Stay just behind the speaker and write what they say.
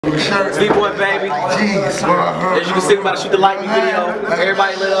Vee Boi Baby. As you can see, we're about to shoot the lightning video.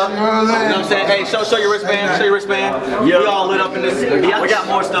 Everybody lit up. You know what I'm saying? Hey, show your wristband. Show your wristband. We all lit up in this. We got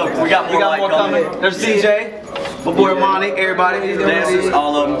more stuff. We got more coming. There's DJ. My boy Manny, everybody. Dancers,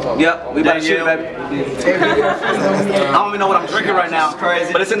 all of them. Yep, we about to shoot, baby. I don't even know what I'm drinking right now,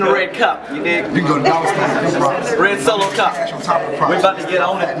 but it's in the red cup. You dig? You can go to Dollar Store. Red Solo cup. We're about to get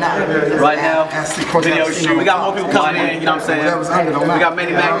on it right now. Video shoot. We got more people coming in, you know what I'm saying? We got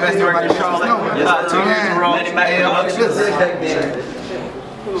Manny-Mac, best director in Charlotte. About 2 years in a row. Manny-Mac Productions.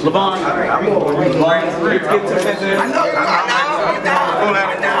 Levon.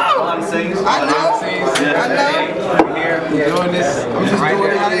 Doing this. I'm just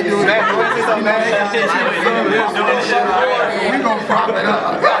doing it how they do it. We're gonna prop it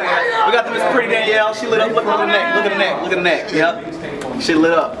up. We got the Miss Pretty Danielle. She lit up. Look at the neck. Look at the neck. Look at the neck. Yep. She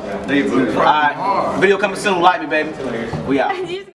lit up. Alright. Video coming soon. Like me, baby. We out.